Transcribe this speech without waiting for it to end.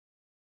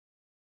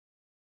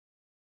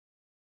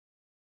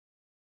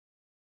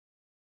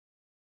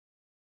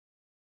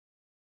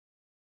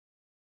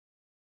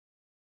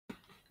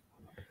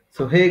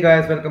So hey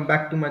guys, welcome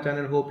back to my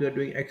channel. Hope you're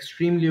doing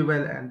extremely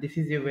well, and this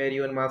is your very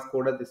own mask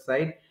coder this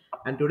side.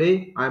 And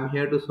today I'm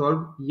here to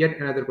solve yet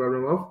another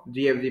problem of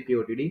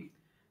GFGPOTD.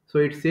 So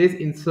it says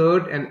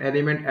insert an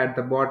element at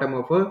the bottom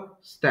of a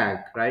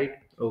stack, right?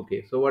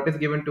 Okay, so what is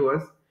given to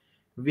us?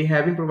 We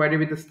have been provided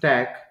with a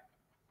stack,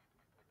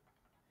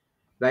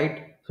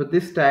 right? So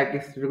this stack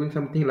is doing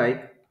something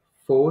like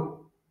 4,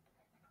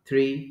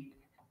 3,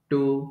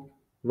 2,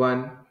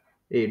 1,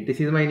 8.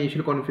 This is my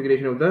initial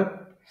configuration of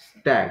the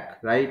stack,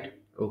 right?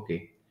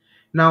 Okay.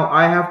 Now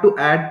I have to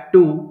add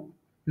 2.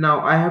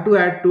 Now I have to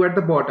add 2 at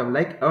the bottom,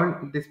 like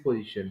on this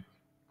position,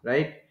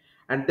 right?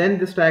 And then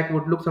the stack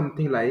would look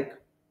something like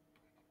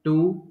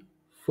 2,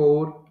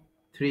 4,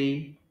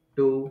 3,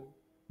 2,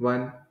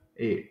 1,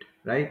 8,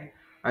 right?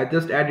 I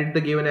just added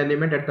the given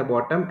element at the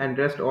bottom and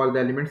rest all the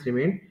elements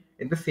remain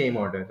in the same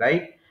order,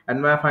 right?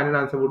 And my final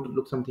answer would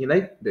look something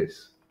like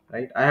this,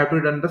 right? I have to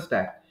run the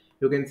stack.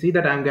 You can see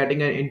that I'm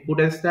getting an input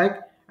as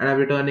stack and I'm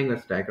returning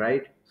a stack,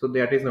 right? So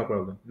that is no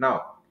problem.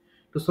 Now,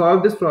 to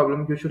solve this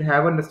problem, you should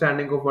have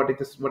understanding of what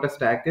a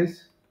stack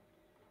is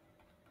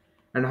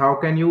and how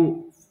can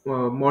you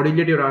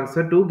modulate your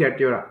answer to get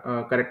your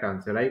correct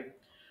answer, right?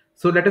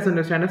 So let us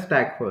understand a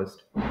stack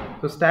first.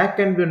 So stack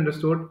can be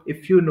understood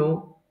if you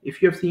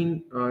have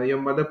seen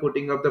your mother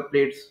putting up the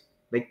plates,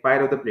 like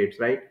pile of the plates,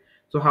 right?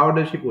 So how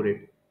does she put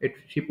it?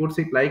 She puts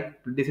it like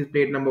this is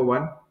plate number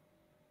 1,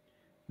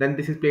 then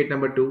this is plate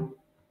number 2,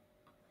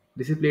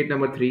 this is plate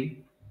number 3,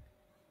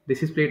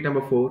 this is plate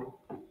number 4,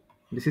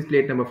 this is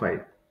plate number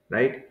 5,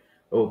 right?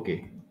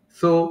 Okay.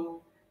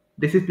 So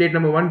this is plate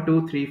number 1,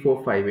 2, 3,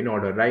 4, 5 in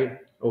order, right?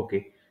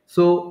 Okay.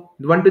 So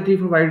 1, 2, 3,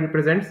 4, 5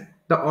 represents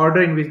the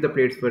order in which the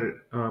plates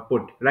were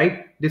put,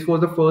 right? This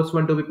was the first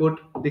one to be put.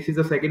 This is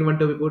the second one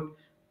to be put.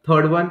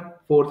 Third one,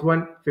 fourth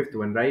one, fifth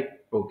one, right?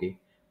 Okay.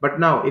 But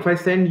now if I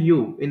send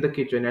you in the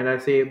kitchen and I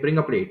say bring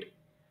a plate,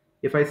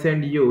 if I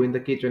send you in the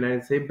kitchen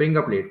and I say bring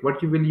a plate,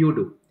 what will you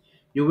do?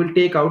 You will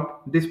take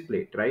out this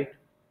plate, right?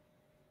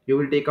 You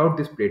will take out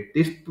this plate.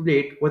 This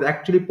plate was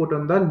actually put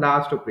on the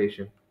last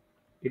operation.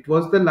 It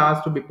was the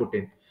last to be put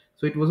in.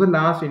 So it was a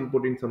last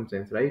input in some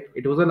sense, right?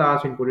 It was a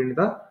last input in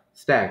the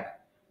stack.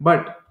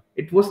 But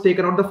it was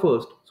taken out the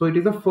first. So it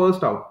is the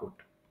first output.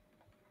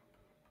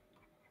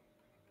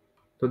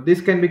 So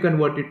this can be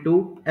converted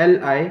to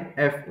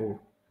LIFO.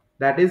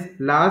 That is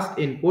last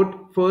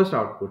input, first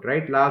output,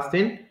 right? Last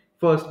in,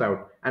 first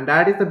out. And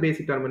that is the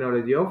basic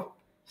terminology of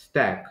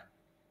stack.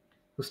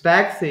 So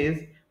stack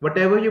says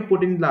whatever you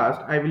put in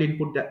last, I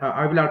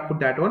will output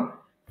that on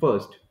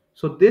first.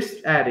 So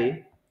this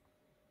array,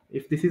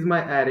 if this is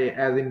my array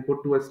as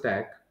input to a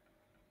stack,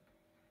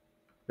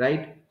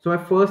 right? So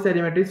my first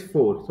element is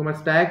 4. So my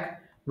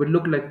stack will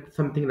look like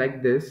something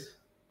like this,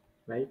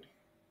 right?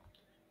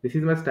 This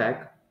is my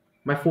stack.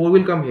 My 4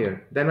 will come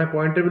here. Then my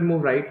pointer will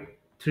move right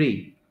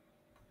 3.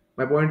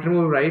 My pointer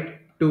will move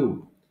right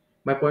 2.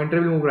 My pointer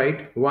will move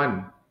right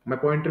 1. My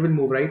pointer will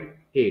move right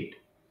 8.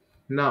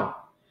 Now,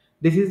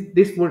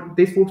 this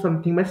would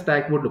something my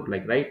stack would look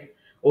like, right?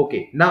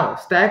 Okay. Now,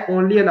 stack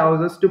only allows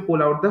us to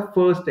pull out the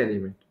first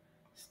element.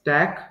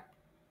 Stack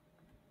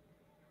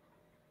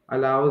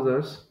allows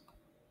us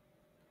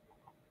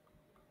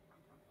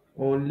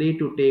only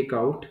to take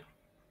out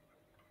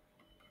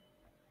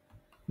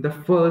the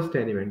first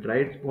element,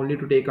 right? Only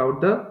to take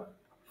out the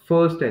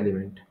first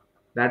element.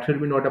 That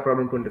should be not a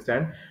problem to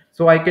understand.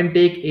 So I can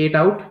take 8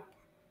 out,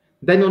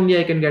 then only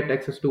I can get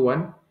access to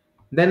 1,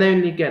 then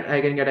I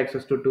can get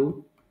access to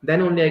 2,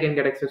 then only I can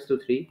get access to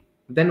 3,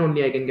 then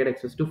only I can get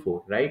access to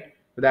 4, right?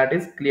 So that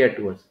is clear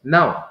to us.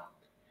 Now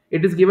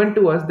it is given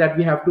to us that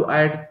we have to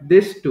add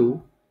this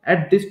 2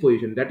 at this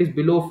position, that is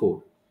below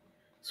 4.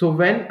 So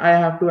when I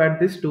have to add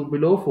this 2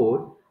 below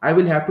 4, I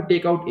will have to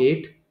take out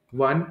 8,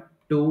 1,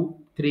 2,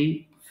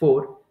 3,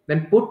 4,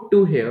 then put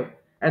 2 here,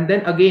 and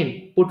then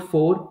again put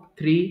 4,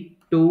 3,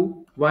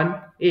 2,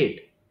 1,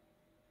 8,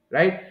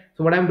 right?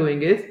 So what I'm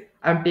doing is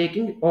I'm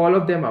taking all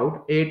of them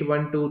out, 8,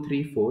 1, 2,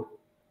 3, 4,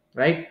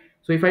 right?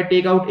 So if I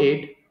take out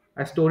 8,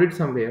 I store it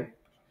somewhere.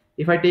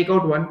 If I take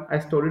out 1, I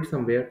store it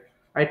somewhere.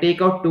 I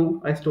take out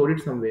 2, I store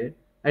it somewhere.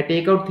 I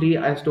take out 3,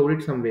 I store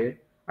it somewhere.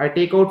 I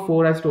take out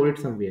 4, I store it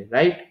somewhere,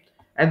 right?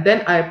 And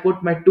then I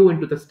put my 2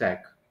 into the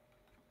stack.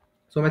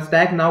 So my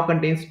stack now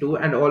contains 2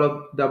 and all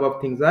of the above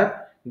things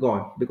are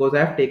gone because I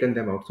have taken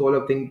them out. So all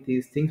of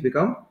these things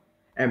become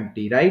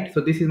empty, right?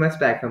 So this is my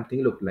stack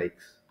something look like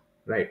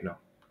right now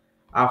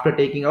after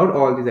taking out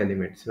all these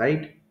elements,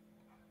 right?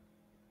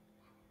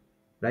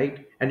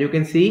 And you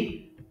can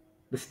see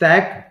the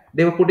stack,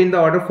 they were put in the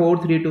order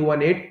 4, 3, 2,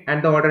 1, 8,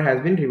 and the order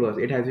has been reversed.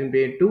 It has been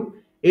made to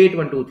 8,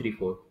 1, 2, 3,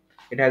 4.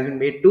 It has been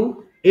made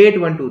to 8,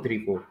 1, 2,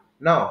 3, 4.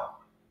 Now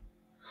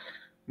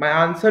my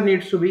answer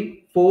needs to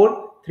be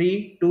 4,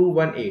 3, 2,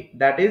 1, 8.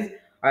 That is,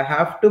 I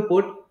have to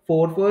put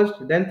 4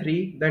 first, then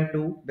 3, then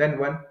 2, then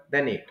 1,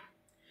 then 8.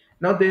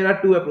 Now there are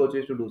two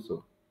approaches to do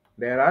so.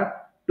 There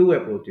are two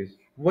approaches.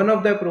 One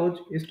of the approach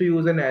is to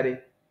use an array.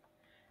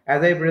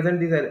 As I present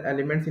these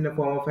elements in the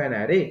form of an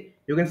array,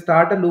 you can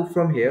start a loop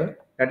from here,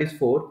 that is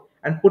 4,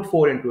 and put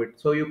 4 into it.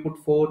 So you put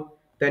 4,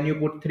 then you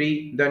put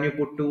 3, then you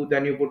put 2,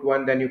 then you put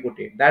 1, then you put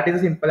 8. That is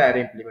a simple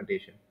array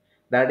implementation.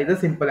 That is a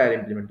simple array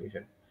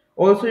implementation.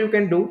 Also you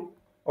can do,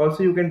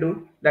 also you can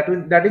do that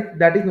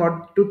is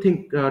not to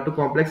think to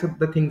complex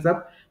the things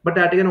up, but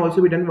that can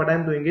also be done. What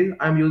I'm doing is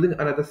I'm using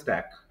another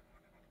stack.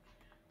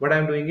 What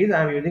I'm doing is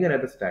I'm using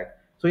another stack.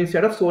 So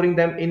instead of storing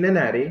them in an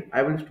array,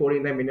 I will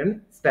storing them in a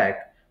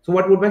stack. So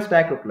what would my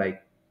stack look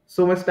like?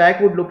 So my stack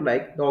would look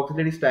like, the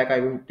auxiliary stack I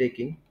will be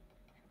taking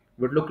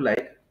would look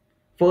like,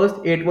 first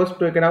 8 was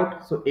taken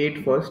out, so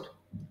 8 first,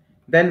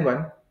 then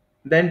 1,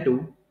 then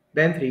 2,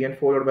 then 3, and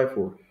followed by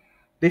 4.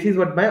 This is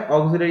what my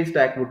auxiliary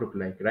stack would look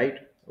like, right?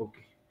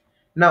 Okay.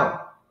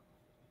 Now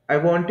I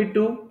wanted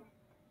to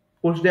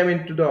push them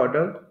into the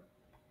order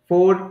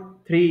 4,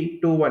 3,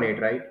 2, 1,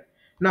 8, right?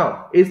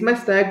 Now, is my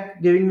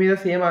stack giving me the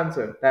same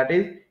answer? That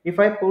is, if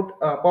I pop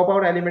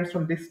out elements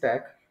from this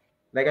stack,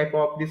 like I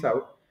pop this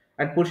out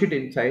and push it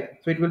inside,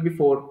 so it will be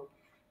 4.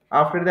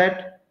 After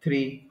that,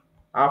 3.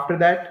 After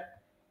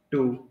that,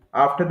 2.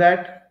 After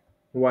that,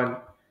 1.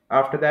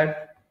 After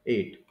that,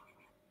 8.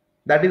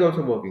 That is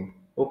also working.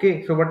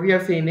 Okay, so what we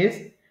have seen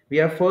is, we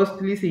have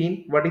firstly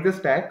seen what is the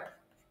stack.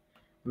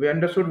 We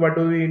understood what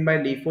do we mean by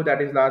LIFO,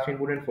 that is last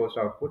input and first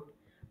output.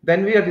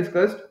 Then we have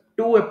discussed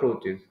two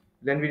approaches.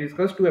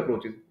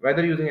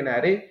 Whether using an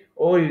array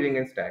or using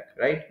a stack,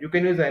 right? You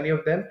can use any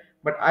of them,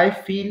 but I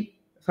feel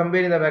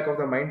somewhere in the back of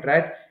the mind,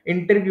 right,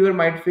 interviewer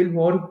might feel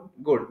more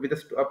good with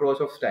the approach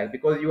of stack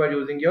because you are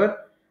using your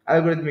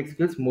algorithmic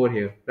skills more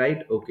here,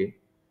 right? Okay.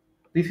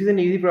 This is an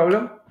easy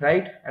problem,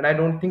 right? And I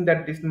don't think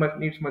that this much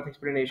needs much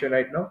explanation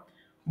right now.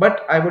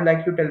 But I would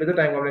like to tell you the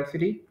time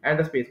complexity and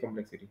the space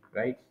complexity,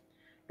 right?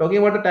 Talking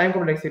about the time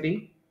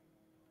complexity,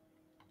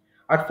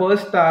 our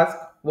first task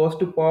was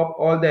to pop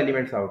all the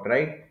elements out,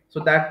 right? So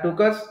that took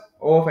us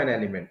of an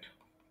element,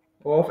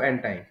 of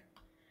n time.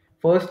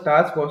 First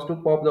task was to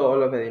pop the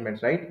all of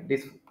elements, right?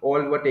 This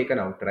all were taken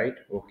out, right?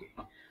 Okay.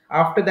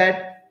 After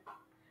that,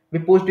 we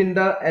pushed in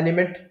the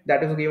element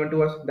that is given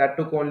to us. That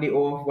took only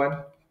O of 1,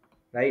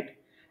 right?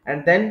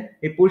 And then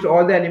we push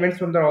all the elements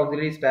from the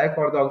auxiliary stack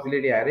or the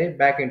auxiliary array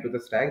back into the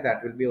stack.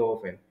 That will be O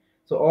of n.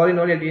 So all in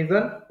all, it is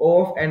an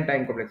O of n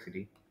time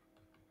complexity.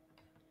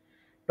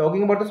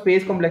 Talking about the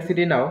space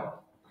complexity now,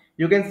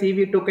 you can see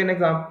we took an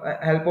example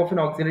help of an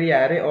auxiliary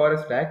array or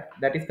a stack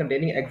that is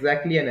containing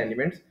exactly n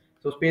elements.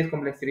 So space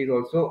complexity is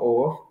also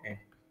O of n,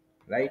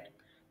 right?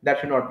 That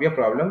should not be a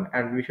problem,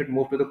 and we should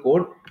move to the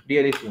code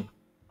really soon.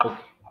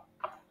 Okay.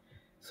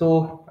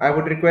 So I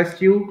would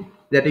request you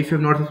that if you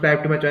have not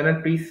subscribed to my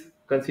channel, please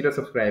consider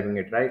subscribing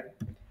it, right?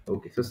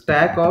 Okay. So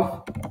stack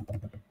of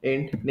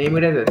int, name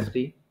it as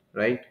st,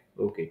 right?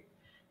 Okay.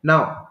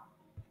 Now,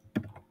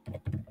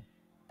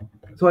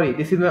 sorry,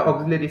 this is my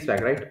auxiliary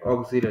stack, right?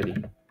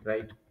 Auxiliary,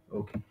 right?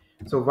 Okay.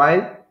 So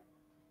while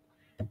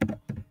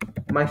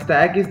my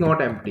stack is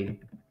not empty,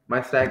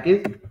 my stack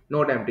is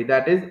not empty,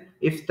 that is,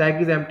 if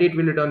stack is empty, it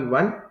will return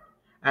 1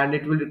 and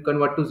it will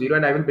convert to 0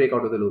 and I will break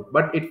out of the loop.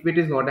 But if it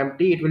is not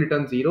empty, it will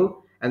return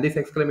 0 and this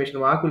exclamation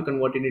mark will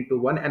convert it into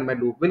 1 and my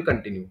loop will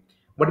continue.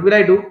 What will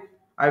I do?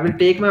 I will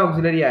take my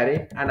auxiliary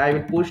array and I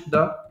will push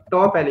the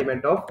top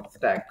element of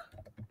stack,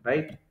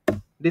 right?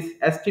 This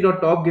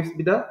st.top gives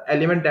me the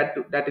element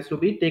that is to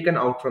be taken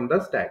out from the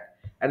stack,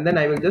 and then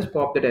I will just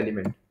pop that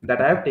element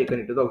that I have taken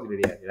into the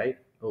auxiliary array, right?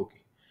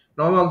 Okay.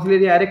 Now my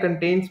auxiliary array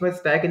contains my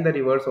stack in the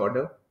reverse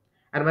order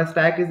and my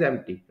stack is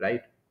empty,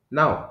 right?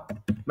 Now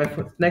my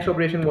next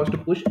operation was to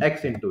push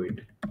x into it,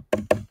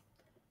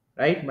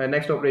 right? My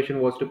next operation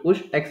was to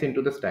push x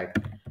into the stack.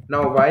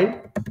 Now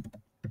while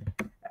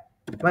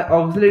my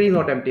auxiliary is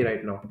not empty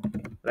right now,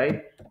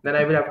 right, then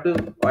I will have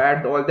to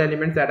add all the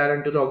elements that are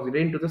into the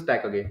auxiliary into the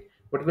stack again.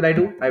 What will I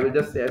do? I will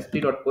just say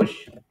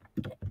st.push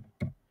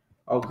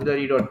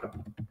auxiliary dot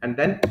and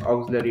then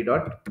auxiliary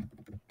dot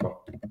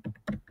pop,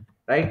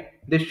 right?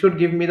 This should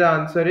give me the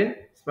answer in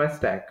my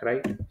stack,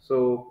 right?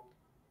 So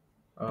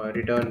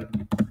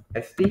return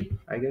st,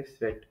 I guess,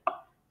 right?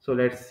 So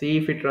let's see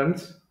if it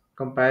runs.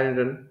 Compile and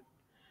run.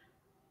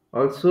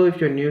 Also, if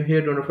you're new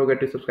here, don't forget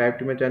to subscribe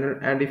to my channel.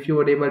 And if you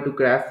were able to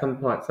grasp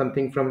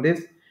something from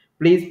this,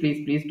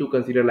 please do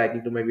consider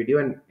liking to my video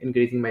and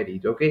increasing my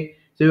reach. Okay.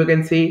 So you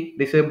can see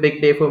this is a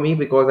big day for me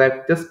because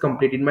I've just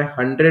completed my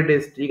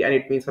 100-day streak and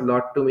it means a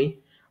lot to me.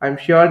 I'm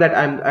sure that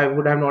I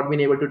would have not been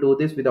able to do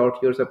this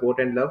without your support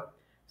and love.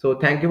 So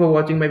thank you for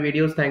watching my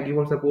videos. Thank you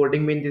for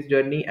supporting me in this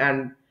journey,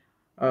 and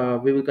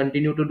we will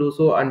continue to do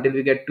so until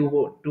we get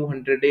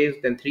 200 days,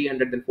 then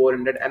 300, then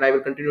 400, and I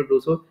will continue to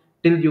do so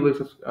till you will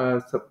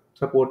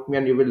support me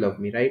and you will love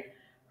me, right?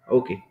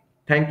 Okay.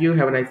 Thank you.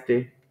 Have a nice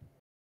day.